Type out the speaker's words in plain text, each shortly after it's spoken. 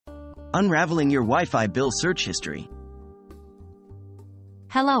Unraveling your Wi-Fi bill search history.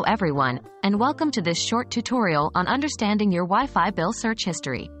 Hello everyone, and welcome to this short tutorial on understanding your Wi-Fi bill search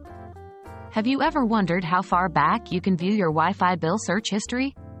history. Have you ever wondered how far back you can view your Wi-Fi bill search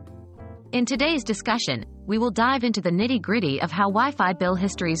history? In today's discussion, we will dive into the nitty-gritty of how Wi-Fi bill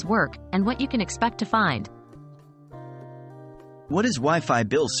histories work and what you can expect to find. What is Wi-Fi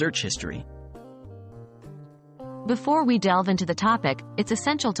bill search history? Before we delve into the topic, it's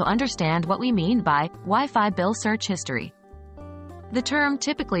essential to understand what we mean by Wi-Fi bill search history. The term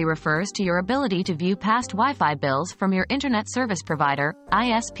typically refers to your ability to view past Wi-Fi bills from your Internet Service Provider,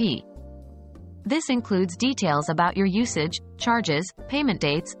 ISP. This includes details about your usage, charges, payment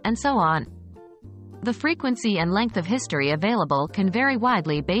dates, and so on. The frequency and length of history available can vary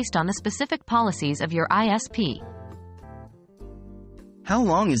widely based on the specific policies of your ISP. How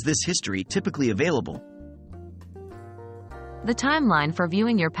long is this history typically available? The timeline for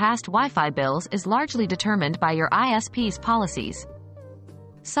viewing your past Wi-Fi bills is largely determined by your ISP's policies.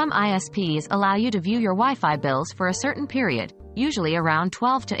 Some ISPs allow you to view your Wi-Fi bills for a certain period, usually around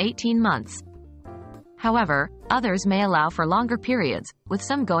 12 to 18 months. However, others may allow for longer periods, with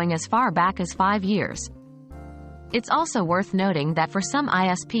some going as far back as 5 years. It's also worth noting that for some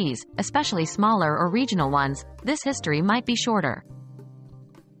ISPs, especially smaller or regional ones, this history might be shorter.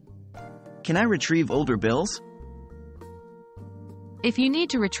 Can I retrieve older bills? If you need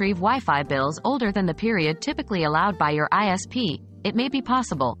to retrieve Wi-Fi bills older than the period typically allowed by your ISP, it may be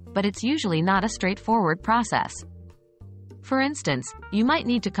possible, but it's usually not a straightforward process. For instance, you might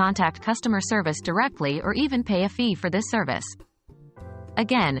need to contact customer service directly or even pay a fee for this service.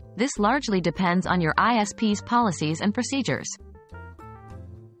 Again, this largely depends on your ISP's policies and procedures.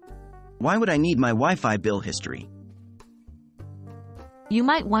 Why would I need my Wi-Fi bill history? You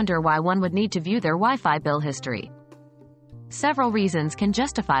might wonder why one would need to view their Wi-Fi bill history. Several reasons can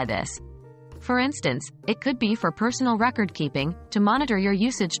justify this. For instance, it could be for personal record keeping, to monitor your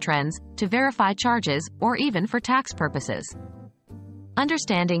usage trends, to verify charges, or even for tax purposes.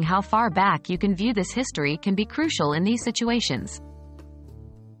 Understanding how far back you can view this history can be crucial in these situations.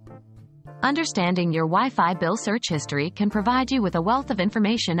 Understanding your Wi-Fi bill search history can provide you with a wealth of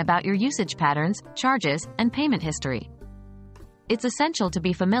information about your usage patterns, charges, and payment history. It's essential to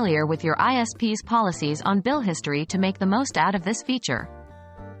be familiar with your ISP's policies on bill history to make the most out of this feature.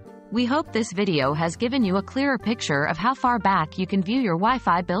 We hope this video has given you a clearer picture of how far back you can view your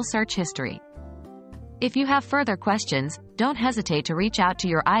Wi-Fi bill search history. If you have further questions, don't hesitate to reach out to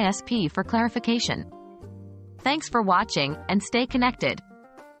your ISP for clarification. Thanks for watching, and stay connected.